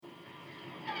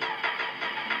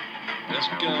Let's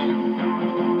go.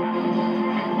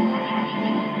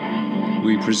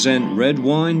 We present Red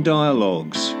Wine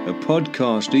Dialogues, a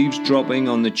podcast eavesdropping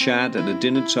on the chat at a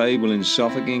dinner table in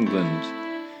Suffolk, England.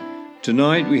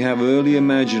 Tonight we have Early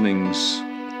Imaginings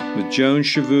with Joan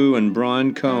Cheveux and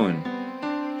Brian Cohen.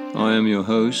 I am your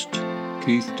host,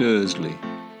 Keith Dursley.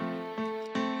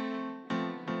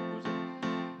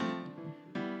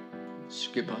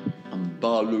 Skipper and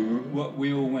Baloo. What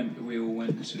we all went to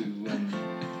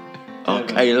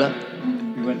Arcala.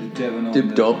 We went to Devon on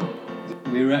Dib Dob.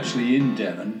 We were actually in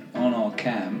Devon on our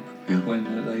camp when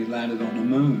they landed on the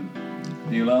moon.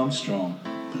 Neil Armstrong.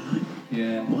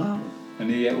 Yeah. Wow. And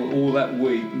he, all that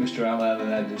week, Mr. Al Allen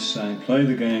had this saying, "Play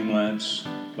the game, lads.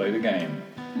 Play the game."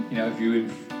 You know, if you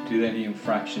did any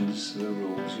infractions to the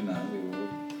rules, you know,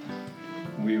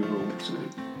 we were all sort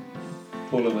of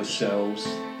full of ourselves,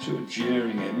 sort of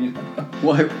jeering him. You know?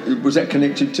 Why was that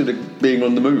connected to being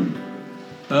on the moon?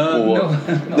 No, not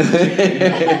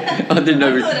I didn't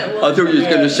know. I thought you was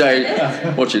going to say,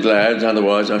 "Watch it, lads.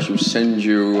 Otherwise, I shall send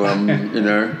you." You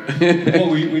know. Well,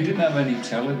 we didn't have any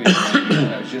television.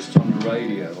 It was just on the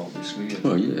radio, obviously.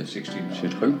 Oh yeah. 69.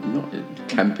 Should hope not.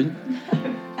 Camping.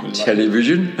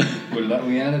 Television. Well, like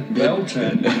we had a bell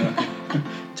turn. You know.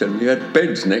 Tell me you had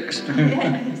beds next. Apart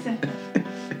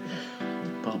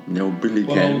from the old Billy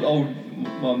can.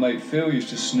 My mate Phil used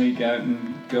to sneak out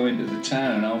and go into the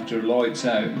town after lights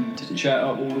out and chat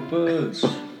up all the birds.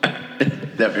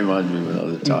 That reminds me of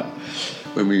another time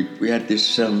when we had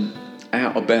this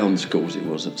out of bounds course. It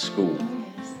was at school,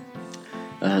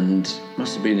 and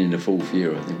must have been in the fourth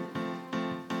year, I think.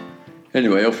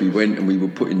 Anyway, off we went, and we were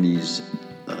putting these,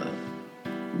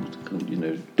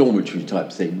 dormitory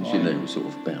type things. Oh, you know, sort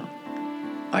of about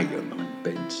 8 or 9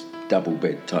 beds, double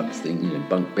bed type thing. You know,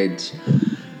 bunk beds.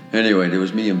 Anyway, there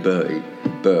was me and Bert.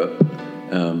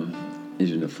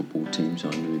 He's in the football team, so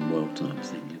I knew him well type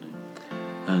thing, you know.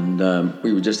 And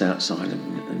we were just outside,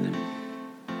 and then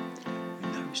we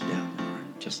noticed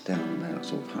just down about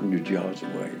sort of 100 yards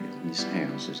away in this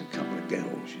house, there's a couple of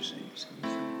girls, you see. So we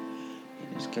thought,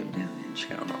 let's go down there and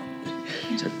shout up.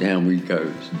 So down we go,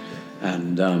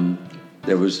 and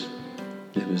there was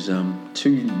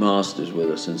 2 masters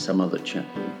with us and some other chap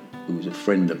who was a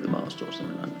friend of the master or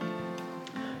something like that.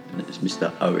 And it was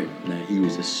Mr. Owen. Now he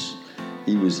was a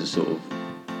sort of,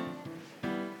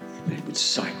 he would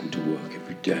cycle to work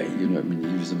every day, you know what I mean?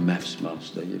 He was a maths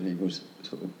master, you know, he was a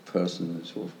sort of person that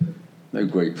sort of, no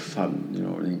great fun, you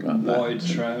know, anything like that. Wide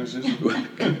trousers.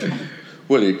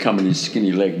 Well, he'd come in his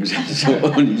skinny legs, sort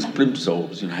of on his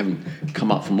plimsolls, you know, having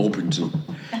come up from Orpington,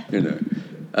 you know.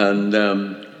 And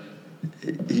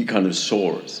he kind of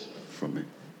saw us from it.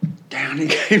 Down he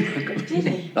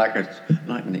came, like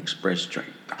an express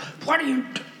train. What are you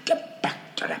doing? Get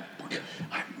back to that point.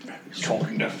 I'm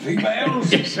Talking to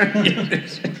females? Yes.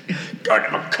 Go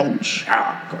to a cold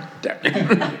shower, God damn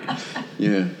it.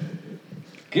 Yeah.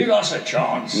 Give us a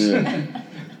chance. Yeah.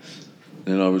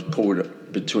 Then I was pulled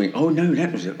up between. Oh no,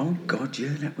 that was it. Oh God,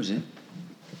 yeah, that was it.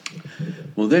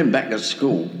 Well, then back at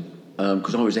school,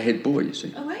 because I was a head boy, you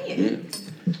see. Oh, were you?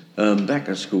 Yeah. Back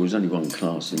at school, there was only one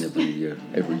class in every year.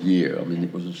 I mean,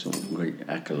 it was a sort of great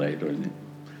accolade, wasn't it?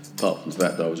 Apart from the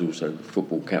fact that I was also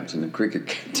football captain and cricket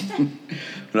captain.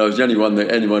 And I was the only one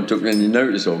that anyone took any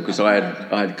notice of, because I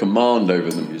had command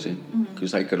over them, you see.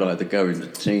 Because they could either go in the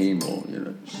team or, you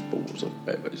know, sports or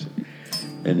whatever.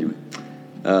 Anyway.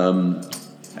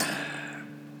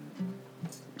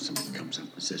 Somebody comes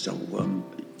up and says,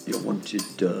 you're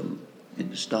wanted in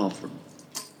the staff room.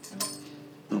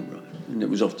 Oh, right. And it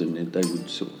was often they would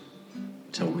sort of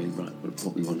tell me, right,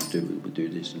 what we want to do, we would do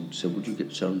this. And so, would you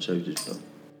get so-and-so this job?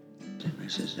 And he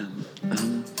says,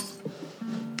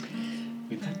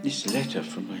 we've had this letter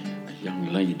from a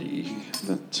young lady that he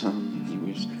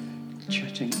was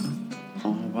chatting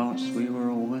whilst we were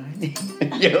away.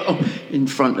 In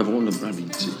front of all the bloody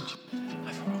teachers.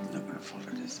 I thought, I'm not going to follow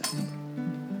this thing.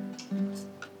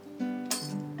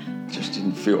 Just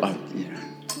didn't feel,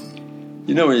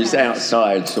 you know when it's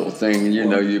outside sort of thing, and you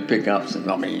know you pick up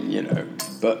something, I mean, you know,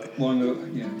 but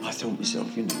I thought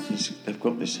myself, you know, they've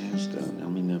got this house down, I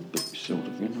mean, they're a bit sort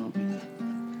of, you know what I mean?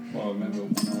 Well, I remember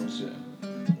when I was at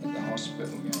the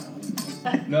hospital, you know.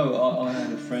 No, I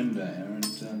had a friend there, and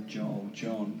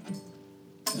John,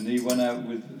 and he went out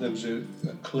with, there was a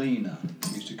cleaner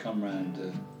who used to come round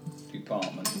the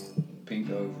department, pink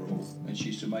overall, and she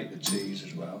used to make the teas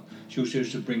as well. She also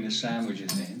used to bring the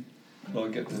sandwiches in,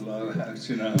 like at the low house,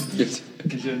 you know. Yes.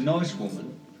 She's a nice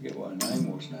woman, I forget what her name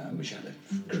was now, but she had a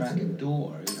cracking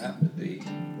daughter who happened to be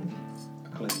a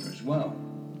cleaner as well,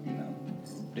 you know.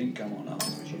 Didn't come on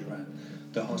after, she's around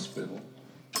the hospital.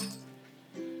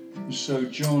 So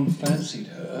John fancied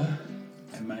her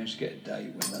and managed to get a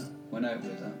date with her, went out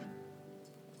with her,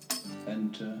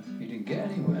 and he didn't get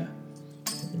anywhere.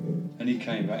 And he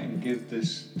came back and gave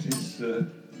this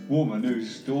woman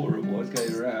whose daughter it was,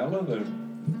 gave her a hell of a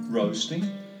roasting.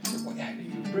 Said, well, how do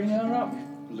you bring her up?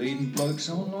 Leading blokes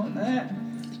on like that?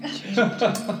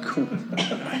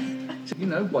 You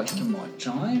know, wasting my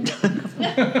time.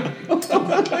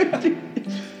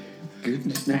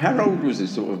 Goodness. Now, how old was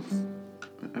this sort of?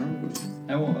 How old was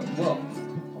it?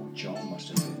 Well, John must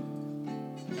have been.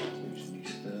 He was in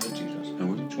his 30s, I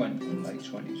suppose. 20, late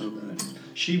 20s, 30s.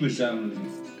 She was only, I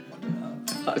don't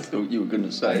know. I thought you were going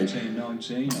to say. 18,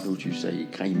 19. I thought you say he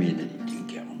came in and he didn't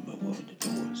get on well with the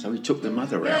daughter, so he took the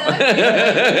mother out.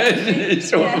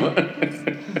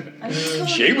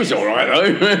 She was all right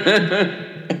though.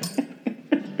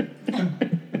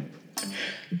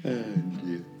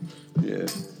 Yeah.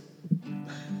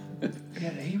 Yeah,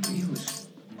 he was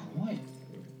quite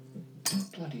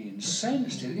bloody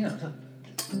incensed, you know.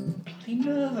 The bloody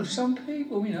nerve of some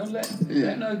people, you know,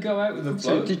 letting her go out with a bloke.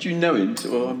 So did you know him?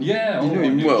 Yeah, you knew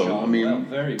him well. John, I mean,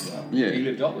 very well. Yeah. He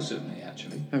lived opposite me,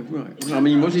 actually. Oh right. Well, I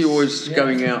mean, was he always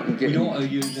going out and getting? We don't want to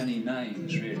use any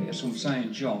names, really. That's what I'm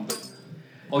saying, John. But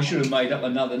I should have made up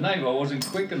another name. I wasn't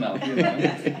quick enough, you know.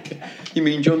 You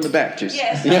mean John the Baptist?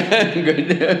 Yes.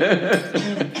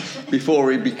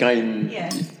 Before he became.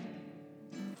 Yes.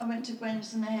 I went to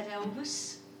Gwen's and they had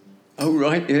Elvis. Oh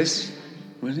right, yes.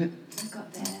 Was it? I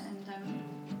got there and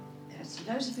there was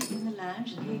loads of people in the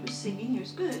lounge and he was singing. He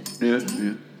was good. Yeah, singing.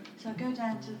 yeah. So I go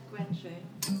down to Gwen's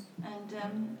room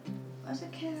and was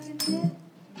it Kara in there?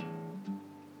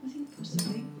 I think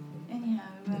possibly. Anyhow,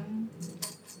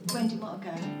 Gwen didn't want to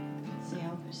go see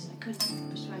Elvis. I couldn't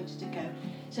be persuaded to go.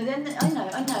 So then I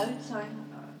know. Sorry.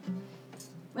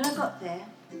 When I got there,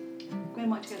 Gwen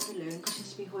wanted to go to the balloon because she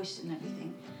has to be hoisted and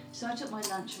everything. So I took my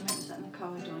lunch and went and sat in the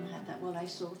corridor and had that while I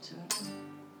saw to her.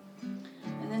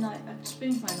 And then I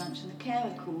spooned my lunch and the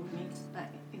carer called me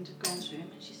back into Gwen's room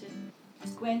and she said,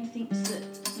 Gwen thinks that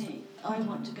I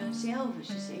want to go and see Elvis,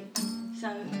 you see. So,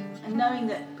 and knowing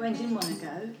that Gwen didn't want to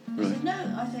go, I said, no,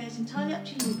 I said, it's entirely up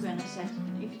to you, Gwen. I said,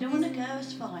 if you don't want to go,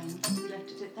 it's fine. We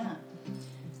left it at that.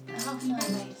 And half an hour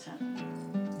later,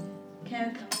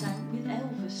 carer comes down with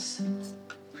Elvis.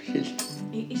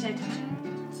 He said,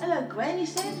 hello, Gwen, he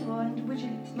said, would you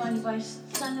mind if I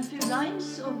sang a few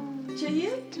lines to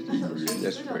you? I thought it was really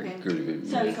That's good very of him. good of him.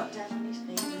 So he got down on his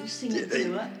knees and he was singing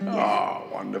to her. Oh,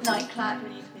 wonderful. Night clap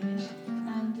when he finished.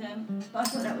 And but I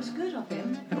thought that was good of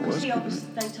him. That Because was he good. obviously,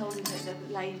 they told him that the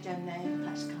lady down there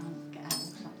perhaps can't get out or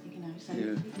something, you know, so he'd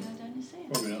go down and see her.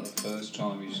 Probably not the first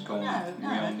time he's gone No.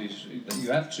 beyond his.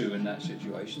 You have to in that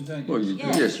situation, don't you? Well,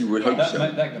 yes, you would Yeah. hope so.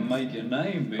 That can make your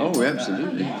name. Being Oh, like that.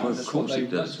 absolutely. Yeah. Well, That's of course what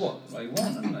it does. That's what they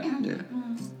want, isn't it? Yeah.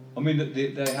 I mean,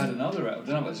 they had another. I don't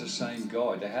know if it's the same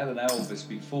guy. They had an Elvis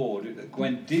before that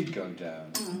Gwen did go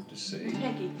down to see.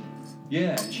 Peggy.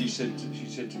 Yeah, and she said to me,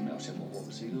 I said, well, what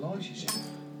was he like? She said,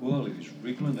 well, he was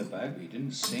wriggling about. He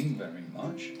didn't sing very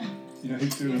much. You know,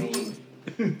 he's doing all the...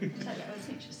 Take that over,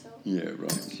 think yourself. Yeah,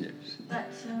 right, yes. But,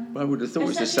 Well, I would have thought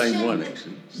it's the such a same shame one, that-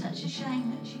 actually. Such a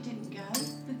shame that she didn't go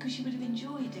because she would have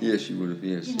enjoyed it. Yes, you would have,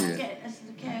 yes, You know, yeah. as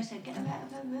the carer said, get her out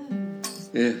of her room.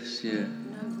 Yes, yeah.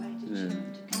 No way did she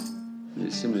want to go.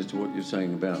 It's similar to what you're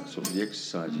saying about sort of the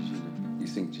exercises, you know. You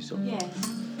think to yourself, Yes.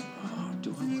 oh,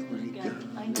 do I really Go. go?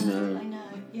 I You know. know,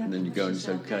 You and then you go and it's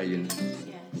okay. And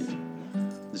Yes.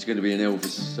 there's going to be an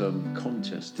Elvis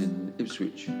contest in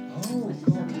Ipswich. Oh,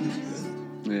 God, that's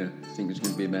good. Yeah, I think there's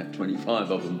going to be about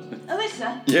 25 of them. Oh, is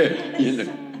there? Yeah, you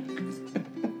know.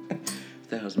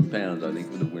 £1,000, I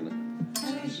think, for the winner.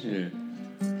 Oh, is Yeah.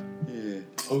 Yeah.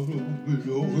 Oh, Can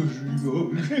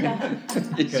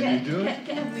you do it?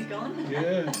 Get a wig on.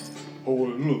 Yeah. Oh,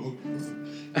 look.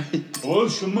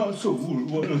 What's my soul?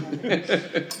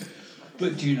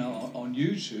 But do you know, on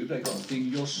YouTube, they got a thing,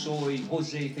 Yo soy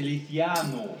Jose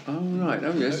Feliciano. Oh, right.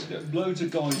 Oh, yes. Loads of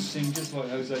guys sing just like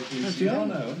Jose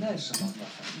Feliciano, and there's some of that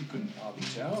you couldn't hardly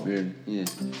tell. Yeah. Yeah.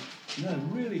 No,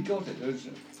 really got it. There's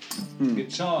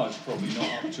guitar's probably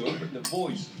not up to it, but the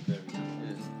voice is very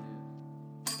good.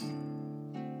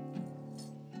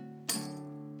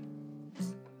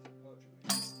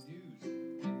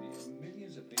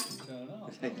 Millions of people turn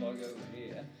up. Not like over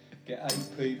here, get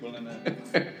 8 people in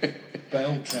a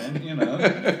bell tent, you know.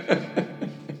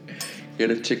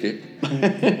 Get a ticket.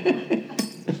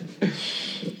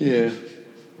 Yeah.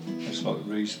 It's like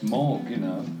Rees Mogg, you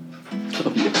know.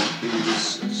 Oh,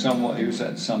 yeah. He was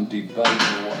at some debate or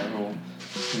whatever. Or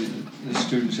the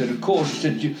student said, "Of course,"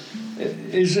 said,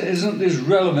 "Isn't this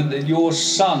relevant that your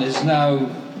son is now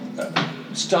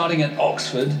starting at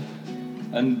Oxford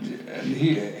and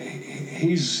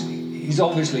he's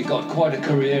obviously got quite a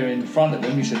career in front of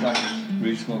him. He said,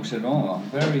 Reed Smoke said, I'm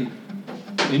very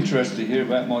interested to hear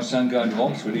about my son going to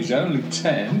Oxford. He's only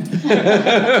 10.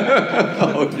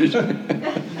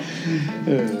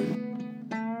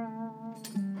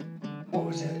 What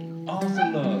was it?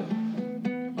 Arthur Lowe.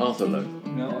 Arthur Lowe.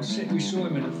 No, we saw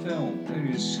him in a film.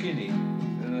 He was skinny,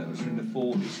 and that was from the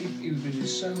 40s. He was in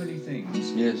so many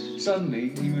things. Yes. Suddenly,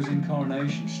 he was in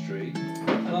Coronation Street,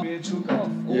 and I took off.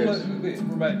 Yes.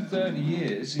 For about 30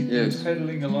 years, he Yes. was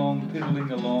piddling along,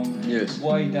 yes.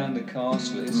 way down the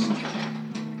cast list.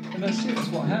 And that's it, that's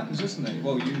what happens, isn't it?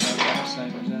 Well, you know that the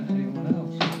same as anyone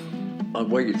else. I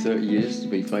waited 30 years to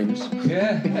be famous.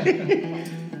 Yeah.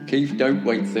 Keith, don't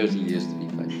wait 30 years to be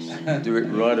famous. Do it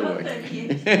right away. 30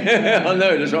 years. I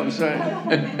know, that's what I'm saying.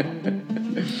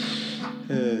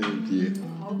 Oh dear.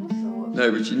 Horrible thought.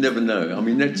 No, but you never know. I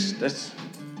mean, that's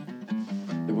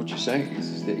what you're saying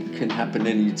is that it can happen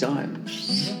any time.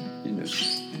 You know.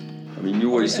 I mean, you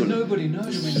always And sort of. nobody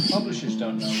knows. I mean, the publishers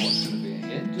don't know what's going to be a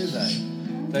hit, do they?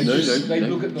 They No, they no.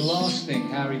 look at the last thing,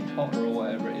 Harry Potter or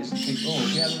whatever it is, and think, if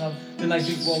we have another. Then they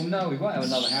think, well, no, we won't have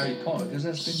another Harry Potter because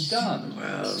that's been done.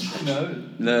 Well, You know,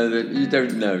 no, you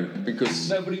don't know because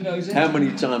nobody knows it. how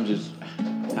many times has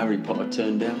Harry Potter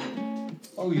turned down?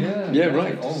 Oh yeah. Yeah,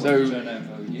 right. Oh, So- it's turned out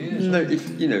for years. No,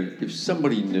 if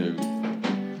somebody knew,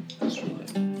 that's what you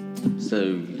know. So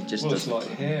it just Well, it's doesn't. like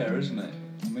hair, isn't it?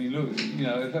 I mean, look,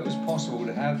 if it was possible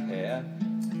to have hair,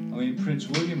 I mean, Prince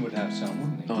William would have some,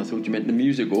 wouldn't he? Oh, I thought you meant the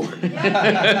musical.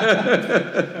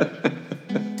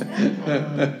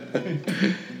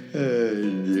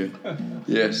 Oh dear.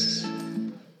 Yes.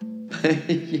 Did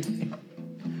you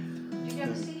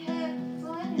ever see Hair,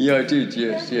 Brian? Yeah, I did.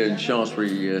 Yes, yeah, in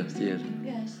Shaftesbury Theatre.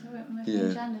 Yes, I went with my Yeah.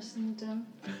 friend Janice, and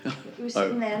we were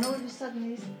sitting there, and all of a sudden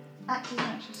these actors and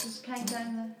actresses came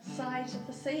down the sides of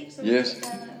the seats. And Yes. we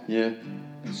sat down there. Yeah.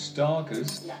 And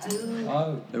Starkers. No.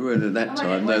 Oh. They weren't at that I time.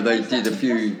 went, No, why they they did a such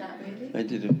few. fuss of that, really? They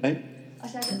did a. I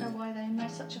said, I don't know why they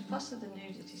made such a fuss of the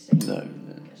nudity scene. No.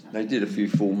 They did a few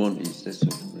full Monties. That's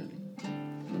all, really.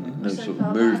 No So sort of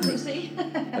far back, movement. see?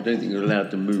 I don't think you're allowed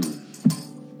to move.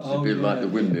 It's a bit like the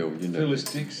windmill, you know. Phyllis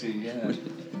Dixie, yeah.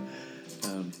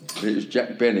 It was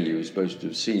Jack Benny who was supposed to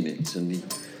have seen it, and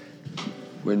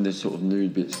when the sort of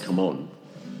nude bits come on,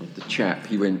 with the chap,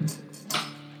 he went, I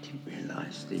didn't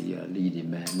realise the leading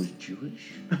man was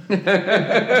Jewish. Oh,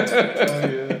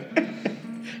 yeah.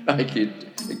 I could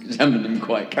examine him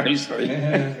quite closely.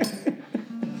 Yeah.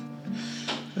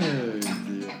 Oh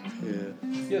dear. Yeah.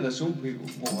 Yeah, that's all people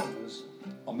thought it was.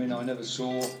 I mean, I never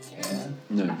saw hair.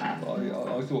 No.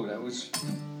 I thought that was.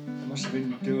 They must have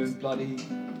been doing bloody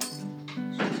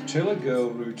sort of Tiller Girl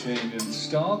routine and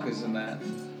Starkers and that.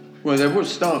 Well, there was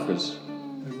Starkers,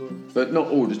 They were. but not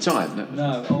all the time. That was-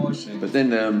 No, oh, I see. But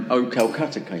then Oh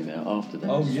Calcutta came out after that.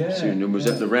 Oh, yeah, Soon, and was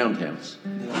yeah. at the Roundhouse,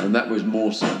 Yeah. and that was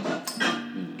more so.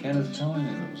 Kenneth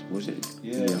Tynan. Was it?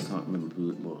 Yeah. I can't remember who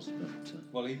it was. But,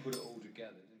 Well, he put it all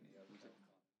together, didn't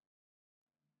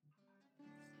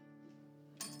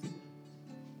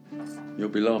he? you'll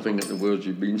be laughing at the words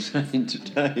you've been saying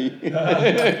today.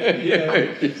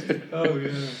 Yeah. Oh,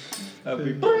 yeah.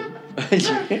 That'd be.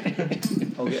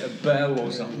 I'll get a bell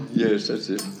or something. Yes, that's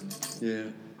it. Yeah.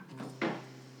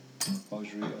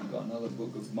 I've got another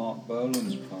book of Mark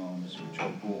Bolan's poems, which I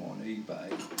bought on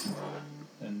eBay,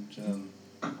 and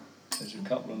there's a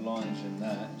couple of lines in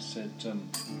that. It said,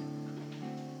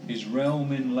 his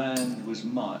realm in land was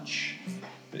much,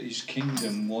 but his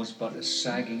kingdom was but a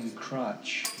sagging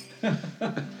crutch.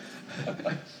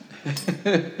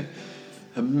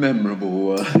 A memorable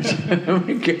word. I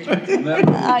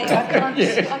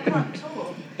can't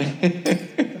talk.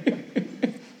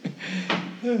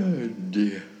 Oh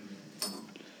dear.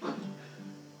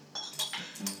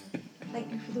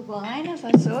 Thank you for the wine, as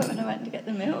I saw it when I went to get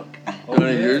the milk. Oh,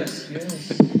 Very yes, good.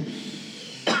 yes.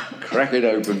 Crack it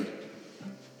open.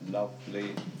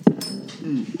 Lovely.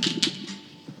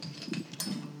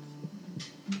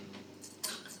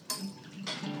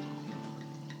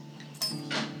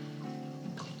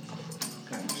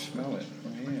 Can't smell it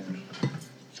from here.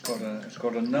 It's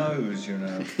got a nose, you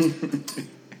know.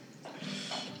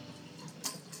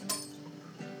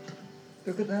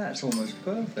 Look at that, it's almost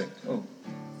perfect. Oh.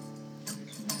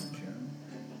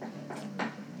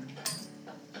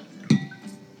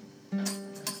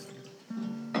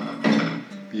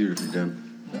 Beautifully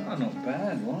done. Oh, not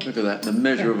bad, what? Look at that, the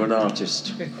measure of an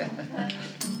artist. Well,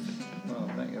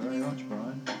 thank you very much,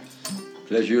 Brian.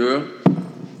 Pleasure.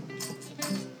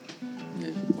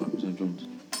 Yes, what was I doing?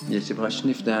 Yes, if I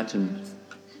sniff that and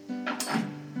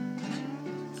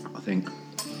I think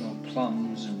Well,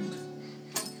 plums and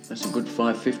that's That's a good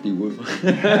 550 worth.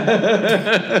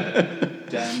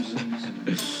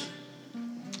 Damsons,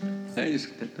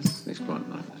 It's quite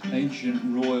nice. ancient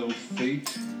royal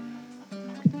feet.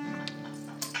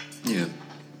 Yeah.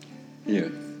 Yeah.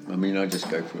 I mean, I just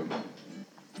go for them.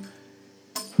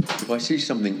 If I see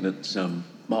something that's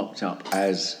marked up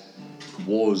as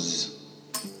was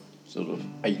sort of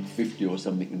 850 or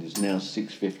something and it's now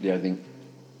 650, I think,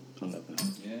 I love that.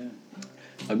 Yeah.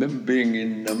 I remember being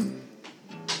in,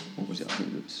 what was it? I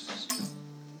think it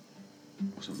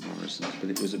wasn't Morrison's, but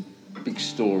it was a big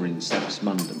store in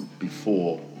Saxmundham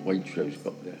before Waitrose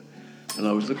got there. And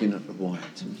I was looking at the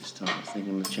wines and this type of thing,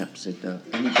 and the chap said,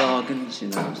 any bargains? You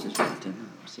know, I said, I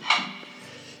said,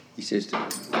 he says,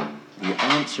 the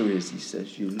answer is, he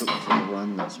says, you look for the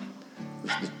one that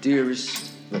was the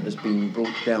dearest, that has been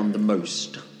brought down the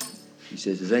most. He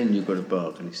says, then you've got a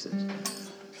bargain, he says.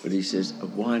 But he says, a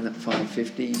wine at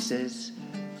 550, he says,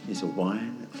 is a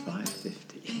wine at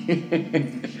 550.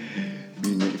 I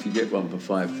mean, if you get one for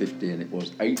 550 and it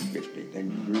was 850,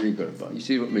 then you've really got a bargain. You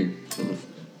see what I mean? Sort of,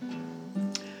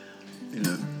 you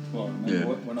know. Well, I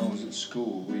remember when I was at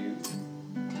school, we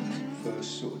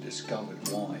first sort of discovered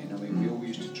wine. I mean, we all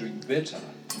used to drink bitter.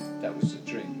 That was the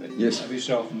drink. But yes. Every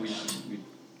so often we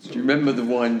do you remember the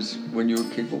wines when you were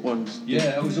a kid? What ones?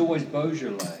 Yeah, it was always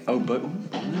Beaujolais. Oh,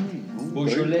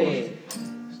 Beaujolais.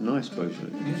 It's nice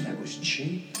Beaujolais. Yeah, that was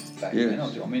cheap back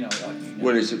Yes. then. I mean,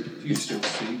 Well, it's a, you still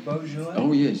see Beaujolais?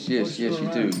 oh yes, you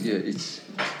around? do. Yeah, it's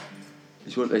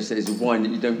what they say is a wine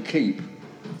that you don't keep.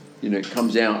 You know, it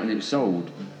comes out and it's sold.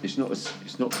 It's not.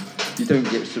 You don't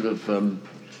get sort of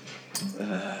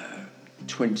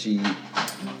 20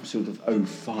 sort of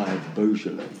 05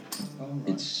 Beaujolais. Oh,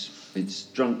 right. It's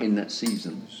drunk in that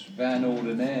season. It's Van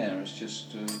Ordinaire. It's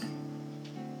just.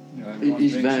 It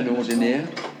is Van Ordinaire.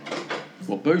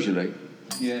 What, Beaujolais?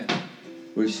 Yeah.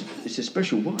 Well, it's a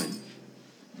special wine.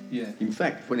 Yeah. In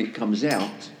fact, when it comes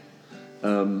out,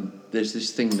 there's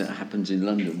this thing that happens in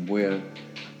London where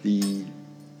the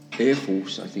Air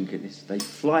Force, I think it is, they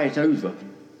fly it over.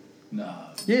 No.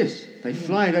 Yes, they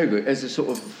fly it over as a sort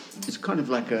of, it's kind of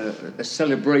like a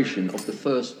celebration of the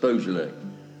first Beaujolais.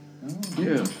 Oh.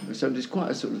 Yeah, so there's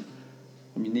quite a sort of,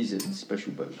 I mean, these are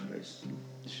special Beaujolais.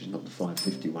 This is not the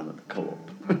 551 at the Co-op,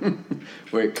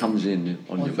 where it comes in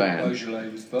on your van. Beaujolais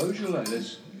was Beaujolais.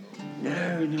 There's...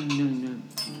 No.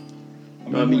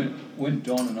 I mean, when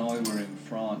Don and I were in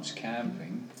France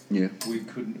camping, yeah,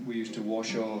 we used to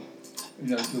wash our,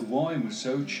 the wine was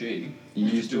so cheap. You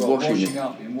used to do our wash washing it.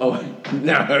 up in wine. Oh,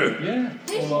 no. Yeah,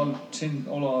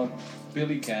 all our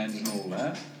billy cans and all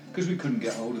that, because we couldn't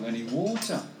get hold of any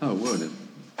water. Oh, well then.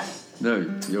 No,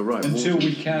 you're right. Until water.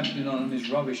 we camped on this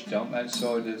rubbish dump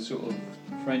outside the sort of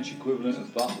French equivalent of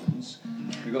Butlins.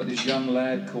 We got this young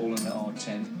lad calling at our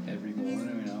tent every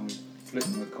morning. I was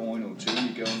flipping him a coin or two.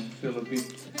 You go and fill a big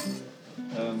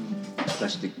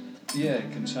Plastic.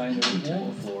 container of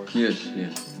water for us. Yes.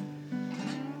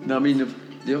 No, I mean,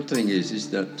 the other thing is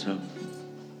that the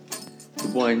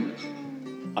wine,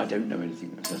 I don't know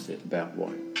anything, as I said, about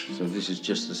wine. So this is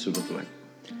just a sort of like,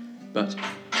 but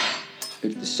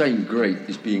if the same grape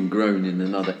is being grown in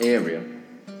another area,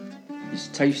 its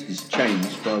taste is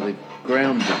changed by the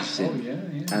ground it's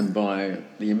in and by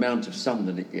the amount of sun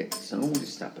that it gets and all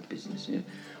this type of business,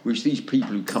 which these people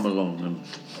who come along and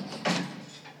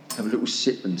have a little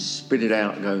sip and spit it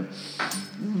out and go,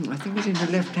 I think it's in the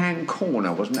left-hand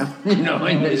corner, wasn't it?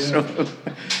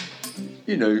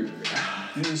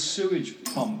 The sewage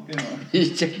pump,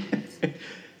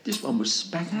 This one was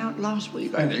spat out last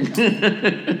week, I think.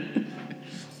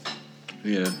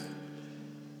 Yeah.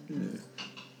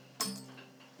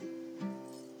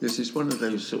 This is one of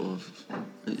those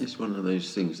it's one of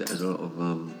those things that has a lot of,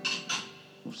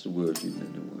 what's the word you know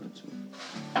the words of?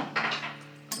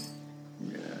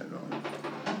 Yeah, right.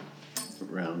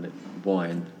 Around it,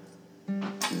 wine.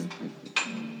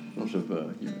 Lots of,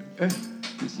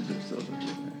 this is a sort of,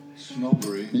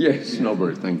 snobbery. Yeah,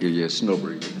 snobbery, thank you,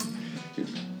 snobbery.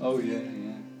 Oh, yeah.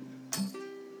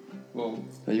 Well,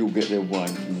 they all get their wine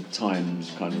from the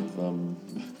Times kind of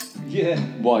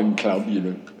wine club,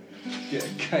 Get a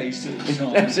case at the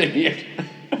time. That's it, yeah.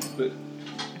 But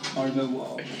I remember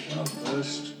when I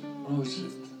was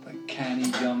a canny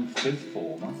young fifth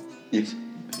former. Yes.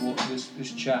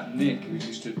 This chap Nick, who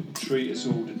used to treat us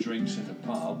all to drinks at a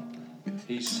pub,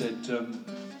 he said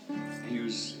he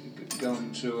was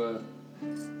going to a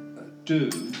do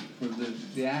for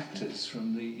the actors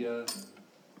from the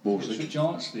Ipswich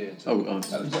Arts Theatre. Oh,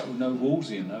 that was no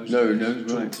Wolsey in those No,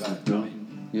 days. right.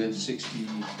 In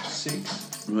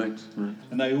 66. Right.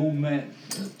 And they all met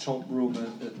at the top room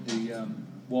at the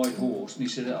white horse, and he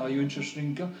said, "Are you interested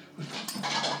in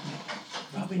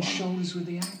rubbing shoulders with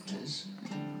the actors?"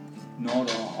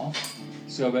 Nod off.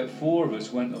 So about 4 of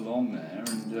us went along there,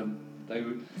 and they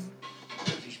were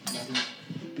these bloody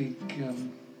big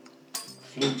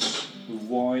flutes with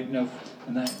wine. No,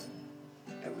 and there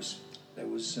was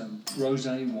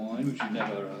rosé wine, which you've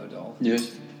never heard of.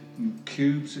 Yes. And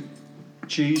cubes,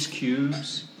 cheese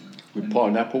cubes. With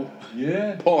pineapple.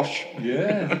 Yeah. Posh.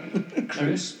 Yeah.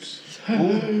 Crisps.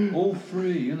 All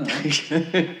free, you know.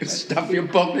 Stuff your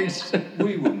pockets.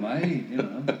 We were made, you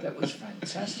know. That was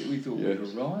fantastic. We thought we'd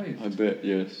arrived. I bet,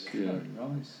 yes. Yeah. Very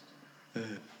nice.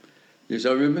 Yes,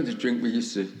 I remember the drink we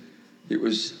used to. It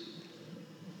was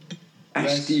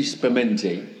Asti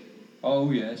Spumante.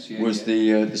 Oh yes, yeah. Was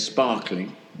the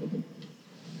sparkling,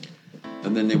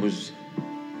 and then there was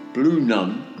Blue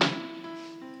Nun.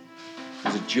 It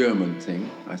was a German thing,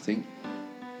 I think.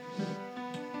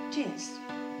 Cheers.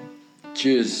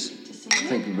 Cheers. Good to see you.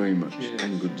 Thank you very much, Cheers.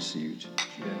 and good to see you too.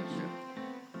 Yes.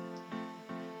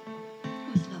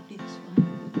 Oh, it's lovely, this one.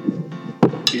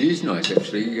 It is nice,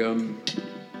 actually.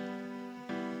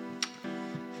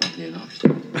 Funny enough.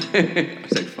 I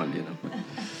say funny enough.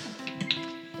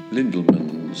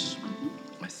 Lindelman's,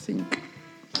 I think,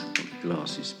 I've got the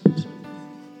glasses.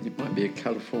 It might be a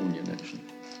Californian, actually.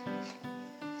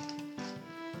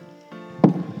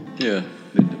 Yeah,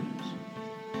 Lindelman's.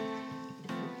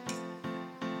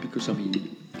 Because, I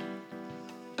mean,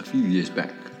 a few years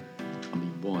back, I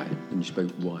mean, wine, when you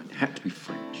spoke wine, it had to be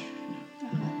French. You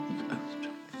know.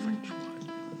 French wine.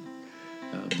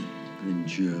 And then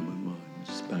German wine,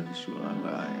 Spanish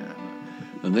wine.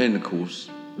 And then, of course,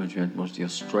 what you had was the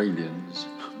Australians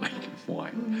making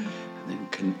wine. And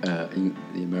then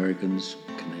the Americans,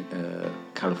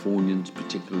 Californians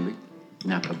particularly.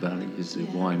 Napa Valley is the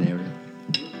wine area.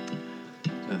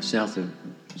 South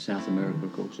America,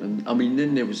 of course. And I mean,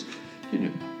 then there was, you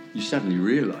know, you suddenly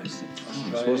realised that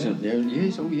France wasn't there.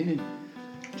 Yes, oh yeah.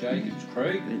 Jacob's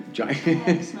Creek. Yeah,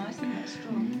 it's nice, isn't it?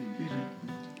 Strong.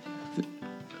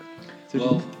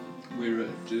 Well, we're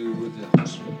due with the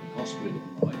hospital,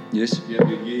 right? Yes. You have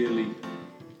your yearly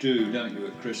do, don't you,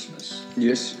 at Christmas?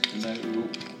 Yes. And they were all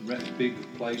big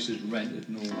places rented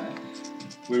and all that.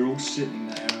 We're all sitting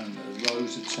there and there's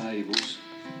rows of tables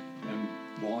and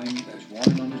wine. There's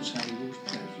wine on the tables.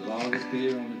 There's lager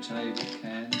beer on the table,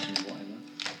 cans and whatever.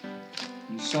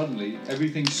 And suddenly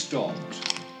everything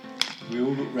stopped. We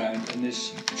all looked round and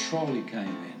this trolley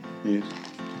came in. Yes.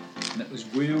 And it was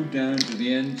wheeled down to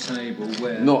the end table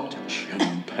where... Not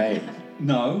champagne.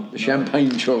 No. The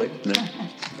champagne trolley. No.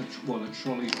 The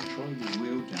trolley was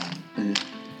wheeled down. Yeah.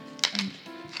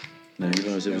 Now you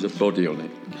realise there was a body on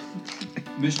it.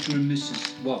 Mr. and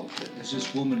Mrs. Well, there's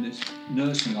this woman, this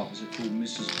nursing officer called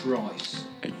Mrs. Bryce.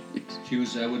 She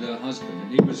was there with her husband,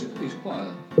 and he was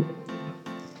quite an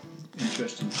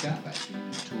interesting chap actually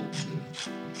to talk to.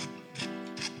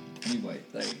 Anyway,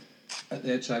 at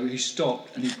their table, he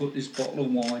stopped and he put this bottle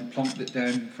of wine, plunked it down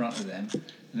in front of them, and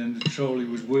then the trolley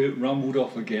was rumbled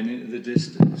off again into the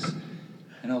distance.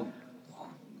 And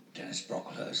Dennis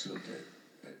Brocklehurst looked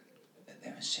at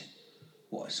them and said,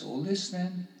 "What is all this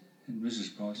then?" And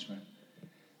Mrs. Price went,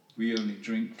 "We only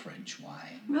drink French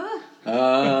wine."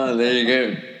 Ah, there you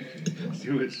go.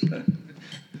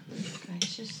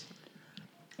 Gracious.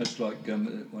 That's like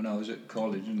when I was at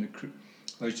college and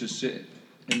I used to sit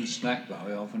in the snack bar.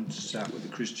 I often sat with the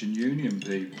Christian Union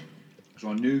people because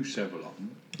I knew several of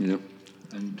them. Yep.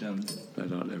 And They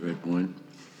like their red wine.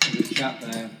 the chap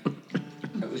there,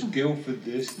 it was Guildford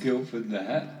this, Guildford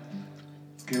that,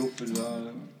 Guildford.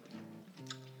 And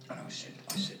I said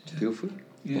to Guildford?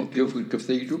 Yeah, What, Guildford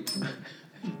Cathedral?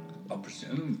 I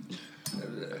presume.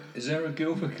 Is there a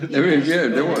Guildford Cathedral? There is, yeah.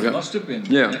 There was. There must have been.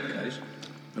 Yeah. In that case.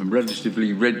 A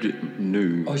relatively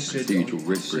new I said, cathedral, I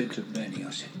red said brick. to Benny,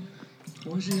 I said,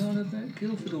 "What's he on about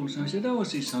Guildford all the time?" I said, "Oh,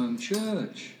 it's his home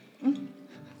church."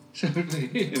 So for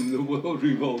him, the world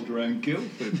revolved around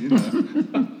Guildford, you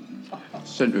know.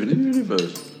 Centre of the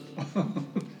universe.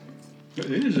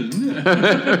 It is, isn't it?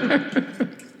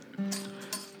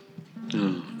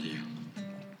 Oh dear.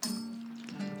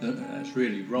 That's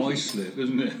really Ruislip,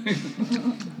 isn't it?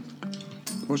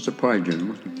 What's the pie,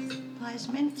 Jen? Pie's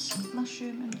mince,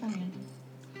 mushroom and onion.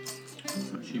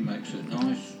 She makes it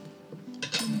nice.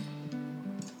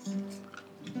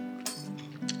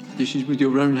 This is with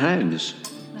your own hands.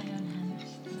 My own hands.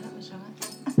 That was right.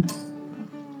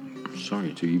 I'm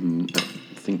sorry to even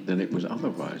think that it was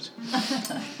otherwise.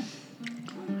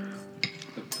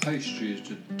 The pastry is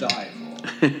to die for.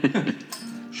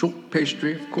 Short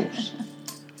pastry, of course.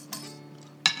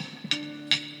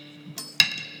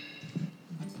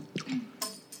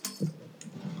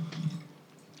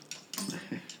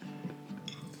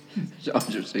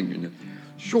 thing, you know.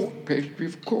 Short pastry,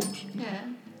 of course. Yeah.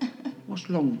 What's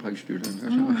long pastry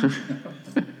then?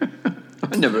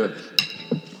 I never.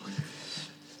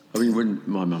 I mean, when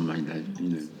my mum made that, you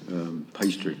know,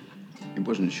 pastry, it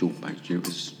wasn't short pastry. It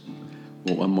was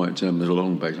what one might term as a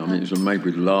long pastry. I mean, it was made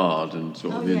with lard and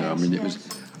sort of, you know. I mean, it was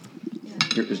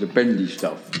the bendy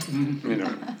stuff, you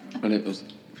know. And it was,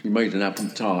 if you made an apple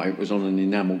tart, it was on an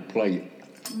enamel plate,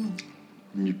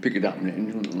 and you pick it up and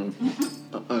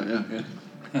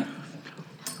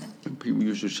and people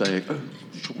used to say, "Oh,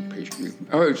 short pastry.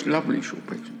 Oh, it's lovely short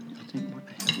pastry." I think, what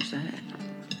the hell is that?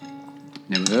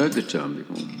 Never heard the term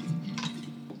before.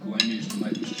 Gwen used to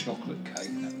make this chocolate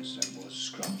cake that was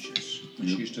scrumptious. And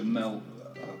she used to melt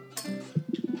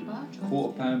a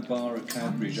quarter-pound bar of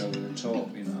Cadbury's over the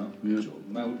top, you know. Sort of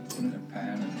melt, put it in a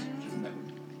pan, and it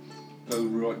would go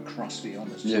right crusty on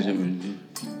the top. Yes, it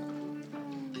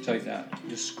was. Take that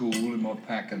to school in my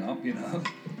packing up, you know.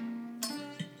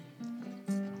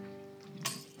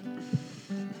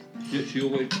 Yet she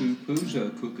always poo-poos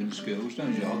her cooking skills,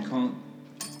 don't you? I can't.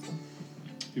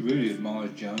 She really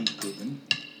admires Joan's cooking.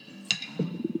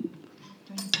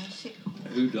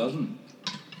 Who doesn't?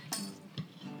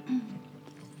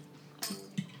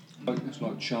 It's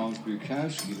like Charles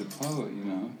Bukowski, the poet, you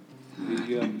know.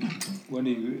 He, when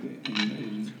he,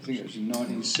 I think it was in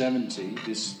 1970,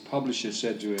 this publisher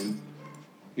said to him,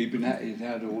 he'd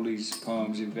had all these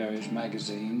poems in various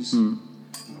magazines,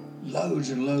 loads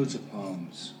and loads of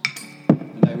poems,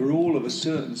 and they were all of a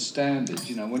certain standard.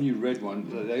 You know, when you read one,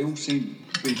 they all seemed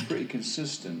to be pretty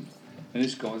consistent. And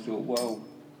this guy thought, well,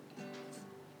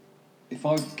 if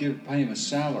I pay him a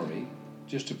salary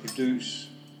just to produce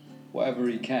whatever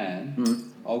he can,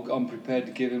 I'm prepared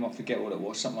to give him, I forget what it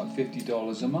was, something like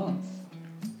 $50 a month.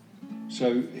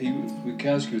 So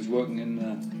Bukowski was working in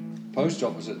the post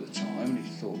office at the time, and he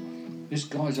thought, this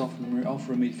guy's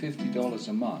offering me $50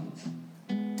 a month,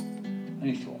 and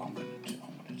he thought, I'm going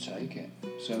to take it.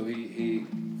 So he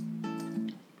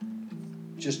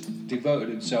just devoted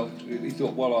himself to it. He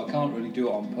thought, well, I can't really do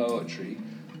it on poetry,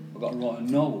 I've got to write a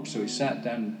novel. So he set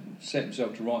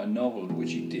himself to write a novel,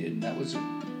 which he did, and that was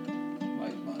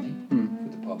made money for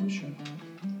the publisher.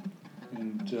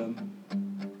 And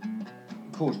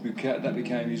of course, that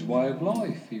became his way of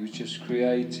life. He was just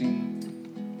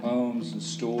creating poems and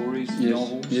stories and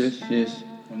novels. Yes.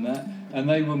 And that, and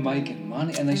they were making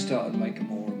money, and they started making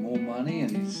more and more money,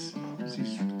 and his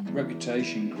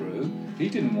reputation grew. He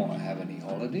didn't want to have any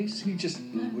holidays. He just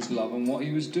was loving what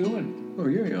he was doing. Oh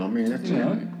yeah. I mean, that's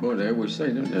what they always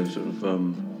say, don't they? Sort of,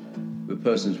 the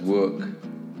person's work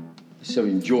is so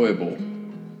enjoyable.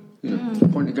 You know, what's the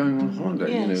point of going on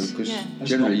holiday? You know, because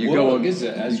generally you go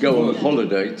on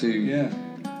holiday to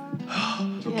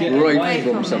get away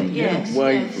from something,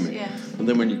 away from it. And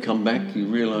then when you come back, you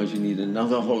realise you need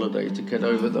another holiday to get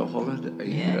over the holiday.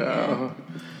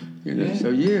 You know, so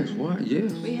yes.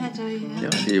 We had the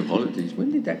idea of holidays.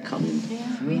 When did that come in?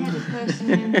 Yeah, we had a person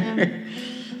in the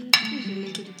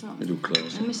legal department. Middle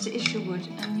class. And Mr. Isherwood,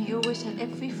 and he always had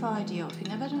every Friday off. He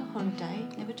never had a holiday,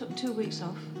 never took 2 weeks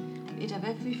off. He'd have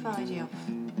every Friday off.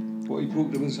 What, he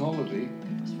booked him as holiday?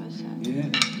 I suppose so. Yeah.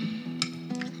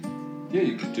 Yeah,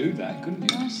 you could do that, couldn't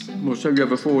you? Nice. Well, so you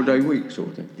have a 4-day week sort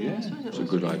of thing? Yeah. That's a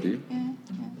good idea. Yeah.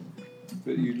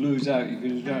 But you'd lose out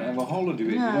because you don't have a holiday.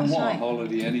 You don't want a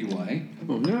holiday anyway.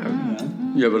 Well, no.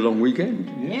 You have a long weekend.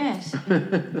 Yeah. Yes.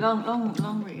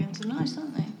 long weekends are nice,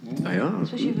 aren't they? Yeah. They are.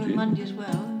 Especially for Monday as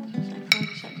well. So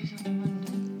Friday, Saturday, Sunday,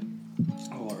 Monday.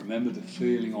 Oh, I remember the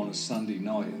feeling on a Sunday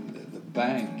night at the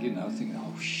bank, you know, thinking,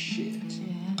 oh shit.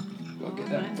 Yeah. Got to get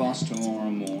that bus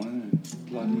tomorrow morning and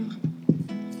bloody,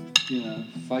 you know,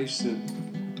 face the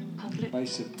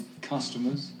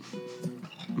customers.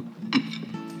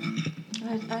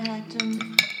 I had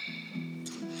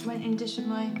went in dish with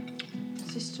my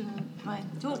sister and my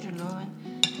daughter-in-law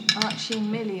and Archie and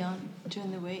Millie on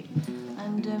during the week,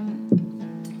 and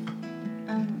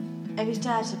Ellie's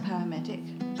dad's a paramedic,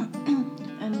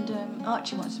 and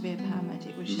Archie wants to be a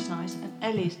paramedic, which is nice, and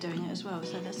Ellie's doing it as well,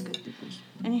 so that's good.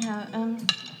 Anyhow,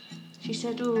 she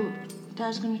said, "Oh,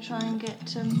 Dad's going to try and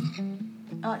get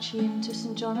Archie into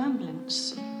St John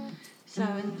Ambulance." So,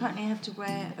 and apparently I have to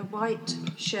wear a white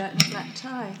shirt and a black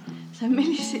tie. So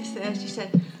Millie sits there, she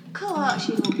said, "Cool,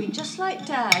 Archie will be just like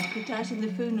Dad, because Dad's in the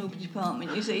funeral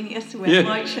department, you see, and he has to wear a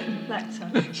white shirt and a black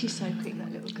tie." She's so quick, that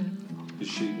little girl. Does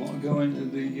she want to go into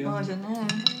the... I don't know.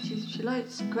 She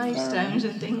likes gravestones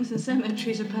and things and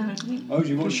cemeteries, apparently. Oh, do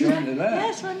you want to go into that?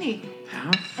 Yes, funny.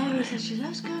 Ellie says she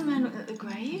loves going around looking at the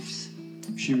graves.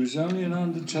 She was only an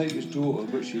undertaker's daughter,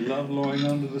 but she loved lying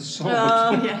under the sod.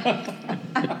 Oh, yeah.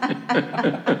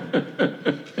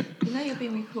 You know you're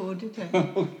being recorded, don't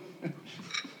you?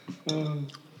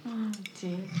 Oh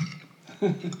dear.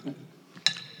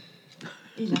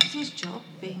 He loves his job,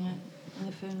 being in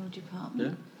the funeral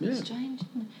department. Yeah. Strange,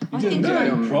 isn't it? He I didn't think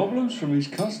get any problems from his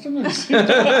customers.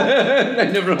 They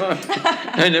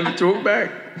never talk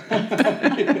back.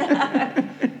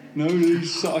 No,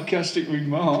 these sarcastic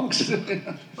remarks. well,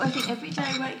 I think every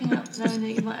day waking up knowing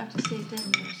that you might have to see a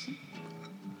dead person.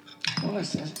 Well,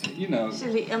 that's, you know,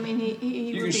 Silly. I mean, he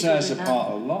you would can be say good it's a with part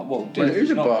that. of life. Well, Well, death it is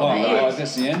is a not part part of of life. life,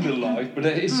 that's the end of life, but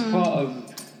it is part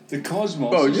of the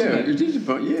cosmos, Oh, isn't yeah, it? it is a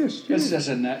part, yes. That's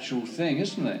a natural thing,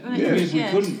 isn't it? Well, I it mean, is, if we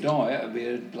yes. couldn't die, it would be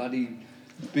a bloody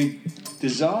big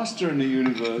disaster in the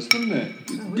universe, wouldn't it?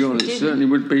 I wish God, we it didn't. certainly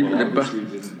would be. Well, I wish we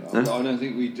didn't. I don't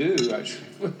think we do, actually.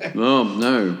 Oh,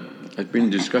 no. There's been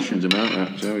discussions about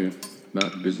that, I tell you.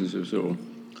 About the business of sort of...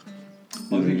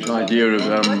 I think this it's idea of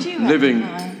What do you reckon, living...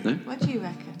 Ryan? No? What do you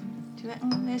reckon? Do you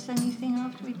reckon there's anything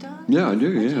after we die? Yeah, I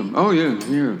do, What yeah. you- Oh,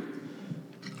 yeah.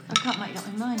 I can't make up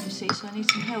my mind, you see, so I need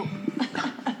some help.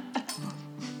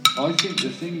 I think the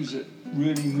things that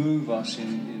really move us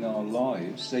in our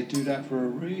lives, they do that for a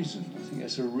reason. I think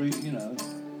that's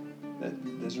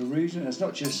there's a reason. It's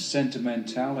not just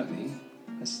sentimentality.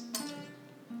 It's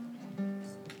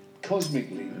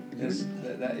cosmically.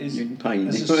 That is Pain.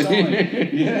 that's a sign.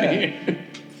 Yeah.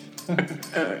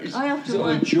 I often Sort of a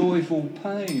wonder. joyful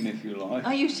pain, if you like.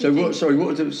 I used to So, think, what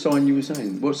was the sign you were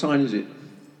saying? What sign is it?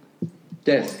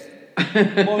 Death.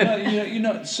 Well, no, you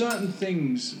know, certain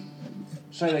things,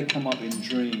 say they come up in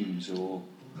dreams or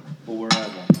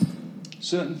wherever.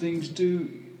 Certain things do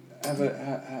have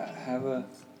a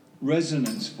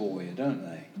resonance for you, don't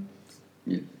they?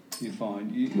 Yeah. You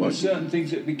find Well, there's certain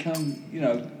things that become, you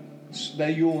know, they're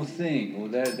your thing, or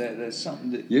they're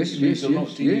something that Yes, means yes, a lot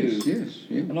yes, to yes, you. yes,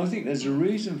 yeah. And I think there's a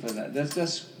reason for that.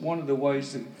 That's one of the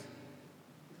ways that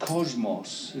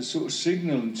cosmos is sort of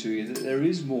signalling to you that there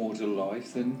is more to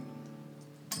life than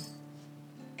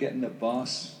getting the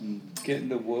bus and getting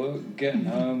to work, and getting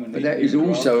home, and But eating that is your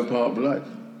also a grub. part of life.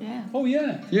 yeah. Oh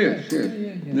yeah. Yes, yeah,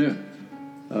 yes. yeah.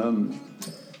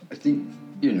 I think,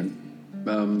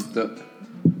 that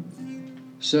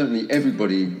certainly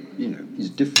everybody, is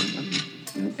different.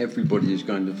 And everybody is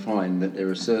going to find that there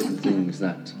are certain things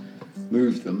that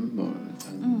move them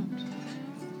and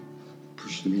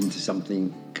push them into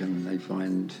something, and they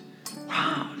find,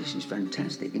 wow, this is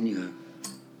fantastic. And you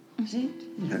go, Is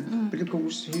it? but of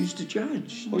course, who's to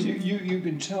judge? Well, you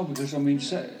can tell because I mean,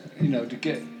 to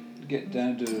get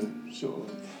down to sort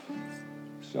of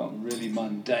something really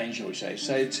mundane, shall we say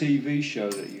a TV show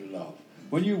that you love.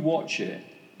 When you watch it,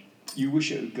 you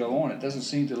wish it would go on. It doesn't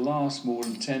seem to last more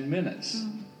than 10 minutes.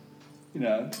 You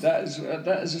know, that is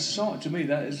a sign to me.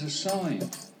 That is a sign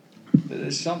that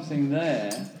there's something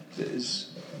there that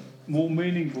is more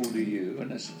meaningful to you,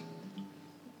 and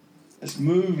it's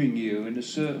moving you in a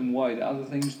certain way that other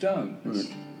things don't.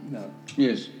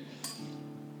 Yes.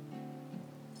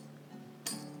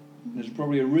 There's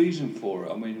probably a reason for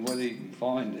it. I mean, whether you can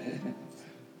find it,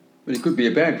 But it could be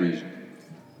a bad reason.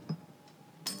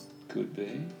 could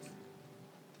be.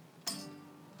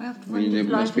 I have to I mean, wonder there if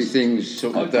must life be is- things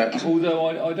sort of that. Although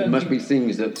I There don't must be think...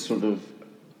 things that sort of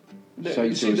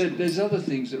say See, to us. there's other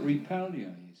things that repel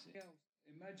you.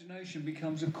 Imagination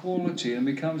becomes a quality and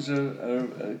becomes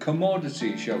a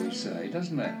commodity, shall we say,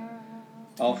 doesn't it?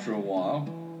 After a while,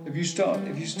 if you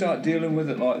start dealing with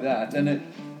it like that, then it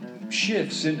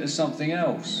shifts into something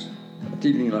else.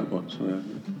 Dealing like what? Sorry.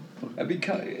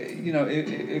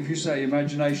 If you say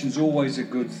imagination's always a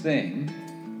good thing,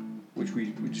 which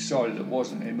we decided it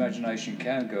wasn't, imagination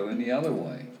can go in the other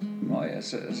way, right?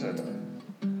 It's a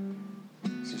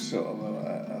sort of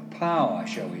a power,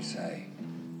 shall we say,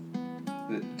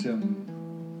 that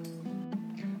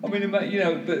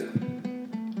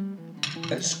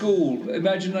but at school,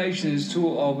 imagination is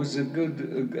taught of as a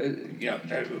good,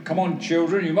 come on,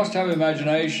 children, you must have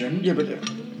imagination. Yeah, but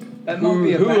That might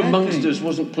be a who bad amongst thing. us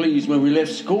wasn't pleased when we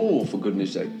left school, for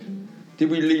goodness sake? Did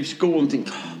we leave school and think,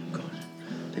 oh, God,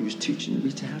 they was teaching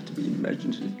me how to be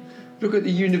imaginative? Look at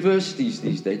the universities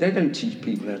these days. They don't teach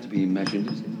people how to be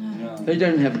imaginative. No. They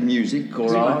don't have music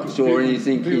or arts or People-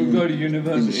 anything People go to in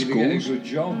university to get a schools. good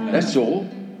job. now. That's all.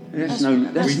 That's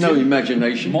That's no We did.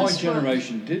 imagination. My That's what-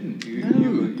 generation didn't.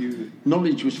 You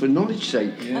Knowledge was for knowledge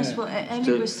sake. yeah. That's what Ellie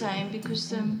So- was saying, because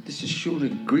This is sure a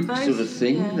Greek Both, sort of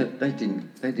thing yeah. that they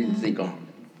didn't think, oh,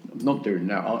 I'm not doing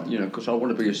that, because I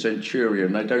want to be a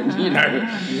centurion. They don't,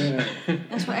 Yeah.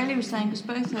 that's what Ellie was saying, because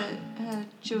both her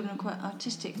children are quite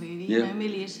artistic, really. Yeah. You know,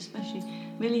 Millie is especially.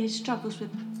 Millie struggles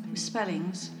with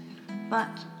spellings, but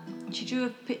she drew a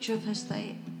picture of her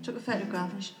took a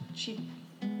photograph, and she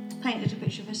painted a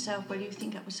picture of herself where you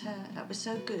think that was her. That was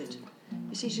so good.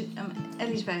 You see,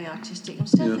 Ellie's very artistic, and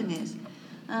Stefan is.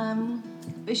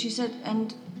 But she said,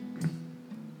 and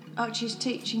Archie's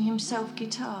teaching himself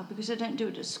guitar because they don't do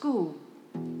it at school.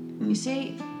 You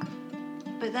see,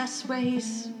 but that's where he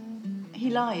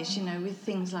lies, you know, with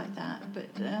things like that. But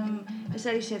as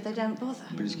Ellie said, they don't bother.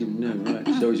 But he's given no, right.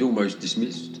 So he's almost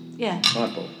dismissed. Yeah.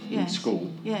 Type of in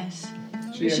school. Yes.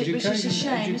 See, Which is a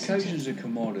shame, education's a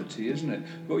commodity, isn't it?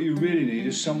 What you really need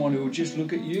is someone who will just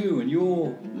look at you and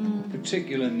your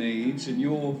particular needs and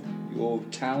your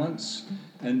talents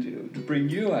and to bring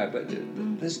you out. But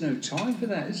there's no time for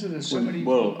that, is there? There's so many.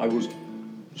 Well, I was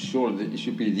sure that it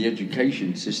should be the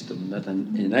education system that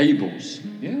enables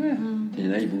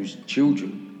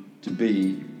children to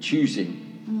be choosing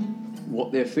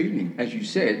what they're feeling. As you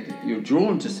said, you're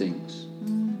drawn to things.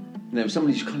 You know,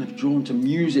 somebody's kind of drawn to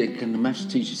music, and the maths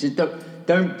teacher said,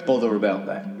 "Don't bother about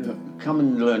that. You know, come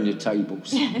and learn your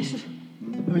tables." Yes. I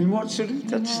mean, what sort of?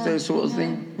 That's their sort of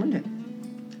thing, isn't it?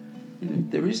 You know,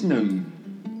 there is no.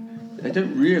 They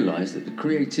don't realise that the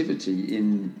creativity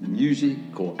in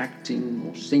music or acting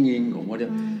or singing or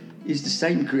whatever is the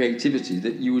same creativity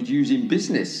that you would use in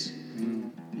business.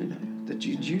 You know, that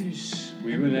you'd use.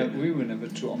 We were never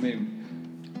taught. I mean,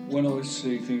 when I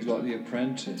see things like The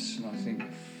Apprentice, and I think,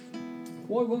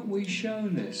 why weren't we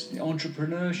shown this? The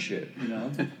entrepreneurship, you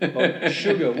know. Like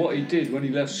Sugar, what he did when he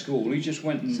left school, he just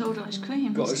went and sold ice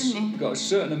cream, got a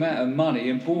certain amount of money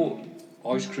and bought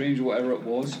ice creams or whatever it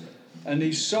was, and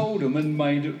he sold them and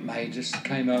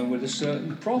came home with a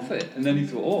certain profit. And then he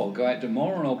thought, I'll go out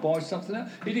tomorrow and I'll buy something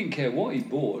else. He didn't care what he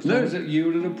bought as long as it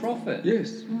yielded a profit.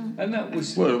 Yes. And that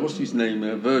was... Well, what's his name?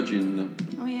 Virgin.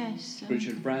 Oh, yes.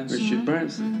 Richard Branson. Richard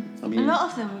Branson. I mean, a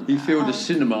lot of them. He filled a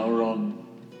cinema on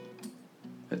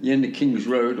at the end of King's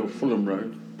Road or Fulham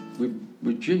Road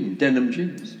with jeans, denim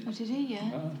jeans. Oh, did he?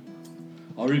 Yeah.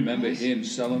 I remember him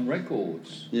selling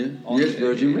records. Yeah. Yes,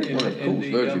 Virgin Records. Of course,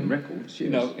 Virgin Records. Yes. You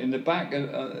know, in the back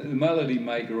of the Melody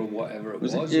Maker or whatever it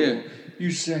was. Yeah.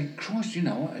 You say, Christ, you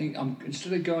know,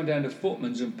 instead of going down to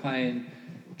Footman's and paying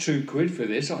 £2 for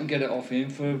this, I can get it off him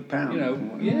for £1. You know,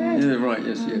 yeah, right.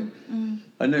 Yes, yeah.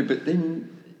 I know, but then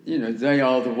you know they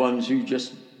are the ones who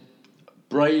just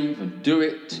brave and do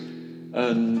it,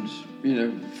 and you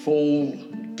know fall,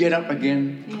 get up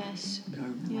again. Yes.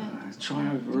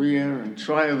 Try over here and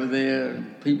try over there.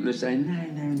 And people are saying,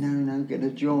 no, get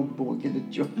a job, boy, get a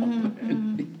job.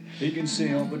 He can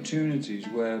see opportunities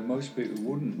where most people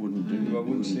wouldn't do. I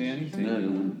wouldn't see anything. No.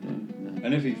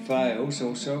 And if he fails,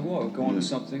 so what? Go on to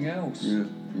something else. Yeah.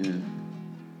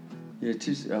 Yeah, it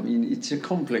is. I mean, it's a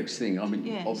complex thing. I mean,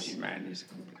 yes. Obviously, man is a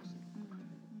complex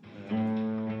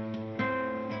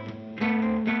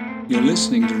thing. You're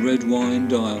listening to Red Wine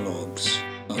Dialogues.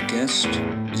 Our guest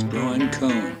is Brian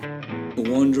Cohen, a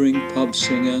wandering pub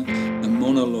singer and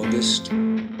monologuist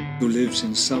who lives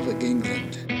in Suffolk,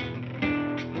 England.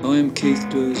 I am Keith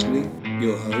Dursley,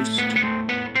 your host.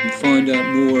 To find out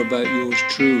more about yours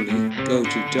truly, go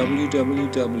to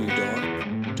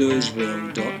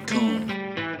www.dursville.com.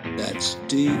 That's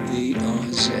DERZVILLE.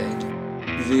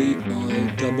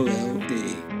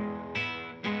 The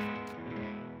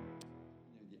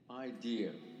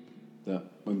idea that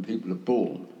when people are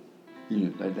born, you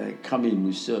know, they come in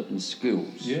with certain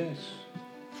skills. Yes.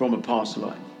 From a past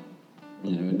life.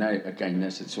 You know, and now, again,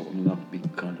 that's a sort of another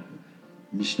big kind of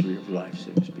mystery of life,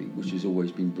 so to speak, which has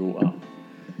always been brought up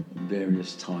in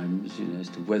various times, you know, as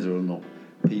to whether or not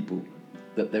people,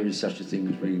 that there is such a thing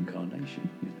as reincarnation,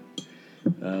 you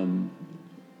know.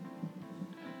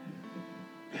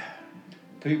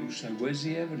 People say, where's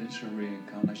the evidence for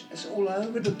reincarnation? It's all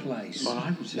over the place.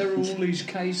 Well, there are all these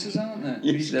cases, aren't there?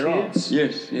 Yes, these there kids. are.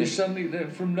 Yes. Suddenly,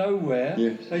 they're from nowhere.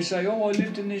 Yes. They say, I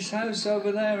lived in this house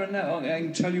over there, and that. I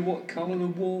can tell you what colour the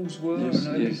walls were and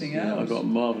everything else. I got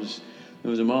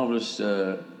there was a marvellous,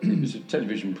 it was a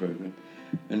television programme,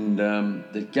 and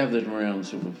they gathered around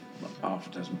sort of half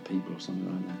a dozen people or something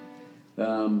like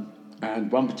that.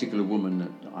 And one particular woman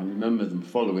that I remember them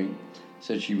following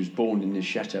said she was born in this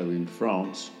chateau in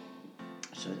France.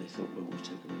 So they thought, well, we'll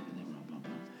take her over there, blah, blah,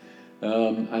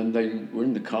 blah. And they were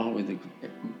in the car with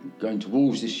going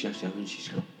towards this chateau, and she's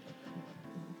going,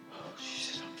 she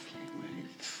says, I'm feeling really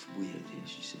weird here.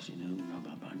 She says, you know, blah,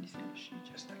 blah, blah. And you think, she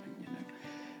just happened, you know.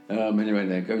 Anyway,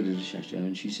 they go to the chateau,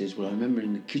 and she says, well, I remember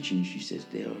in the kitchen, she says,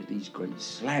 there are these great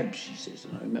slabs, she says,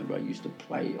 and I remember I used to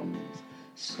play on these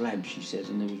slabs, she says,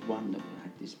 and there was one that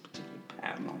had this particular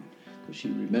pattern on, because she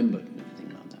remembered and everything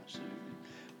like that. So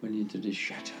went into this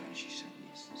chateau, and she said,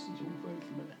 yes, this is all very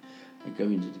familiar. They go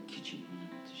into the kitchen, and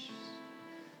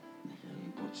they go,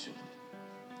 what sort of?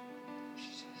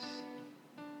 She says,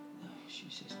 no,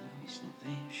 it's not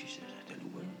there. She says, I don't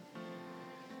know where.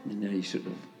 And then they sort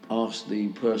of asked the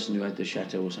person who had the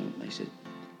chateau or something, they said,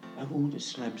 "Have all the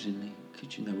slabs in the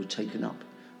kitchen, they were taken up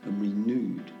and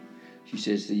renewed." She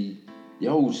says the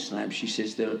old slabs, she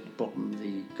says, they're at the bottom of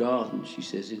the garden, she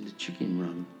says, in the chicken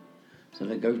run. So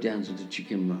they go down to the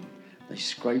chicken run, they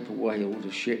scrape away all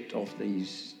the shit off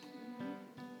these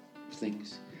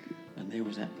things, and there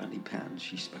was that bloody pattern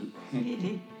she spoke of.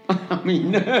 Really? I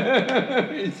mean,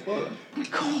 it's,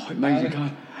 God, it made you go,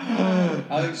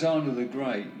 Alexander the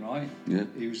Great, right? Yeah.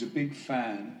 He was a big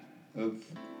fan of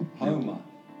Homer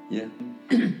yeah,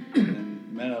 and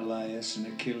Menelaus and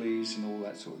Achilles and all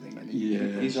that sort of thing. And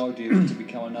his idea was to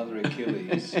become another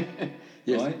Achilles,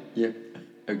 yes, right? yeah,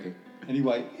 okay.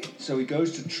 Anyway, so he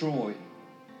goes to Troy.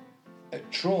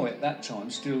 Troy at that time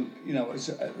still,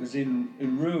 it was in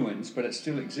ruins, but it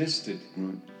still existed.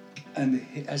 Right. And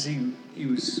as he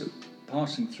was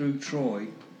passing through Troy,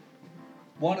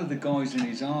 one of the guys in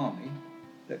his army,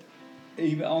 that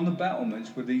even on the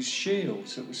battlements were these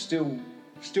shields that were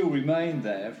still remained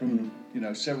there from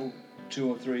several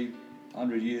 200 or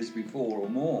 300 years before or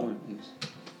more. Right, yes.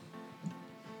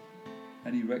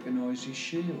 And he recognised his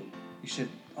shield. He said,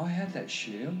 "I had that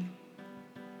shield,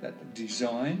 that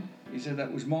design." He said,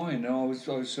 "That was mine. I was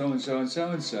so and so and so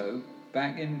and so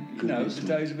back in the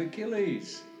days of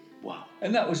Achilles." Wow.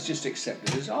 And that was just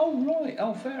accepted as,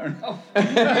 fair enough.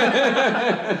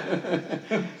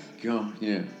 God,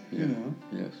 yeah.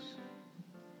 Yes.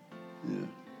 Yeah.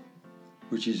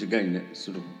 Which is, again, that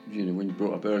sort of, when you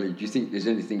brought up earlier, do you think there's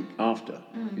anything after,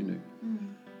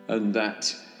 And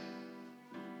that,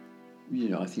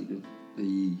 I think that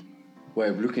the way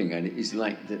of looking at it is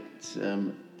like that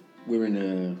we're in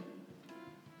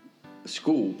a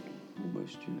school,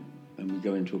 almost, and we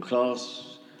go into a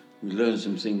class, we learn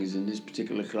some things in this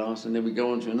particular class, and then we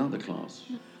go on to another class.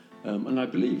 And I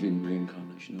believe in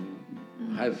reincarnation.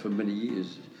 I have for many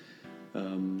years.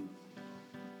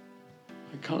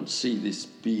 I can't see this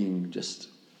being just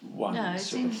one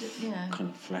sort of kind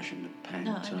of flash in the pan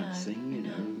type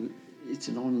thing. It's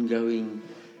an ongoing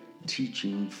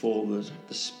teaching for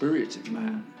the spirit of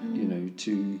man,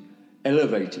 to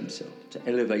elevate himself, to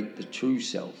elevate the true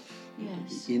self,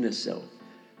 the inner self,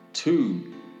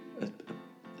 to a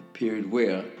period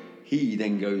where he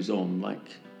then goes on,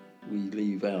 like we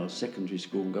leave our secondary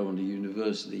school and go on to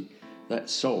university, that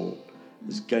soul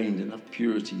has gained enough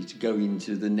purity to go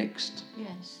into the next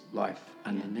life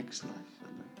and the next life.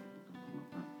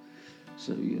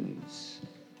 So, it's,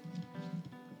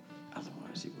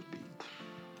 otherwise it would be...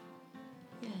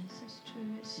 Yes, that's true.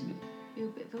 You're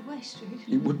a bit of a waste, really.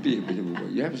 It would be a bit of a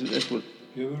waste. Yeah, that's what...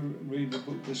 You ever read the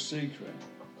book The Secret?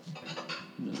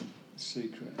 No.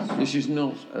 Secret. This is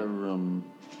not a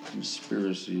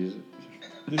conspiracy, is it?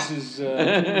 This is...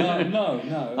 no.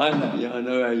 I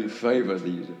know how you favour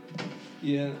these.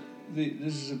 Yeah,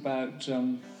 this is about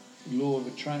law of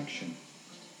attraction.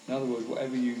 In other words,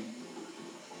 whatever your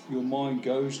mind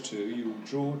goes to, you will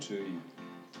draw to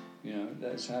you.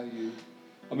 That's how you...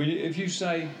 I mean, if you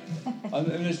say...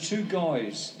 there's two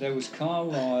guys. There was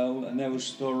Carlyle and there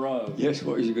was Thoreau. Yes,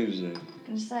 what is he going to say?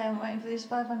 I'm going to say I'm waiting for this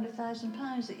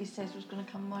 £500,000 that you said was going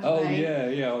to come my way. Oh,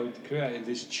 yeah, I created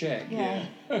this cheque, yeah.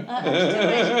 I'm still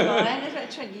waiting for mine. That's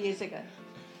about 20 years ago.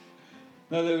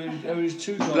 No, there was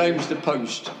two guys. He blames the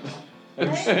post.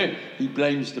 He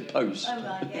blames the post. Oh,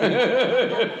 right,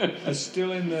 yeah. It's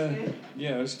still in the...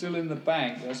 Yeah, it's still in the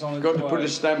bank. That's on its Got to way. put a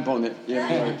stamp on it.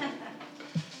 Yeah,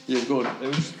 yeah, good. There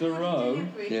was Thoreau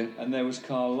Yeah. and there was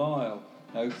Carlyle.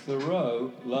 Now,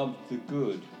 Thoreau loved the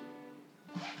good.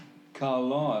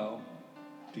 Carlyle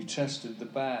detested the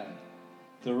bad.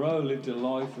 Thoreau lived a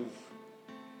life of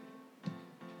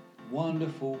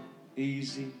wonderful,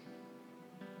 easy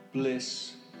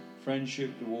bliss,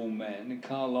 friendship to all men, and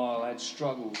Carlyle had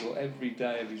struggles every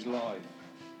day of his life,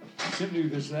 simply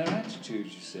because of their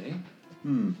attitudes. You see,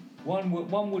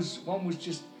 one was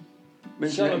just.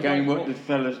 Mention that again. What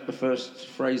the first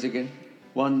phrase again?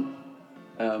 One.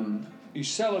 He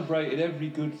celebrated every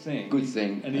good thing. Good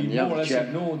thing, and he the more other or less chap,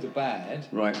 ignored the bad.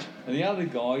 Right. And the other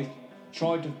guy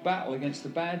tried to battle against the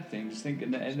bad things,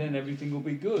 thinking that, and then everything will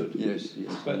be good. Yes.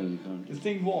 But no, you can't. the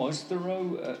thing was,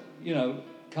 Thoreau,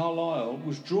 Carlyle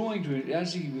was drawing to it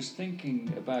as he was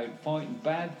thinking about fighting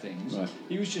bad things. Right.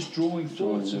 He was just drawing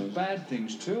thoughts of bad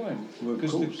things to him, Well,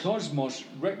 because the cosmos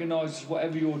recognises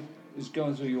whatever is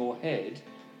going through your head,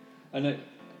 and it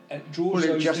draws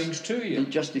those things to you. It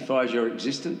justifies your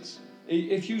existence.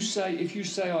 If you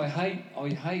say I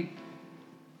hate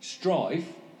strife,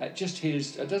 it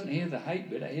doesn't hear the hate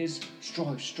bit. It hears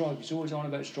strife. It's always on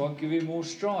about strife. Give him more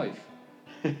strife.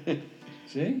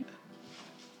 See?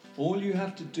 All you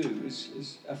have to do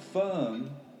is affirm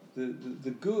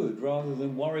the good rather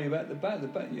than worry about the bad. The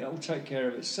bad, it'll take care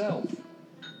of itself.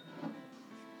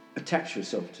 Attach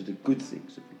yourself to the good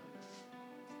things of life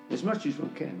as much as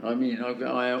one can. I mean,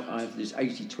 I have this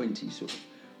 80-20 sort of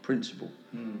principle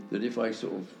that if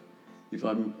I'm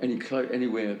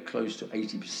anywhere close to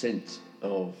 80%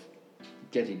 of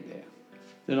getting there,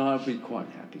 then I'll be quite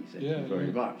happy. Thank you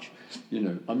very much. You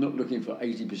know, I'm not looking for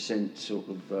 80% sort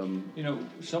of. You know,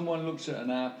 someone looks at an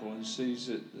apple and sees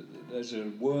that there's a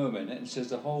worm in it and says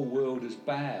the whole world is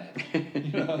bad.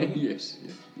 You know? Yes.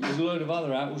 There's a load of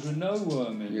other apples with no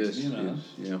worm in it. You know.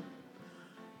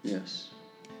 Yes.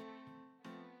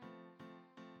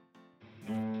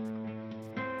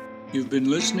 You've been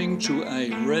listening to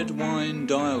a Red Wine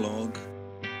Dialogue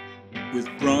with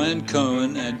Brian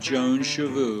Cohen and Joan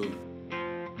Cheveux.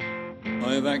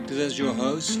 I have acted as your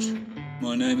host.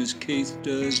 My name is Keith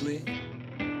Dursley.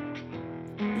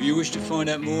 If you wish to find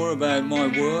out more about my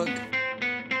work,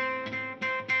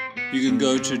 you can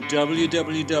go to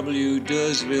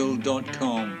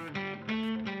www.dursville.com.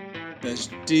 That's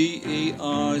DERZVILLE.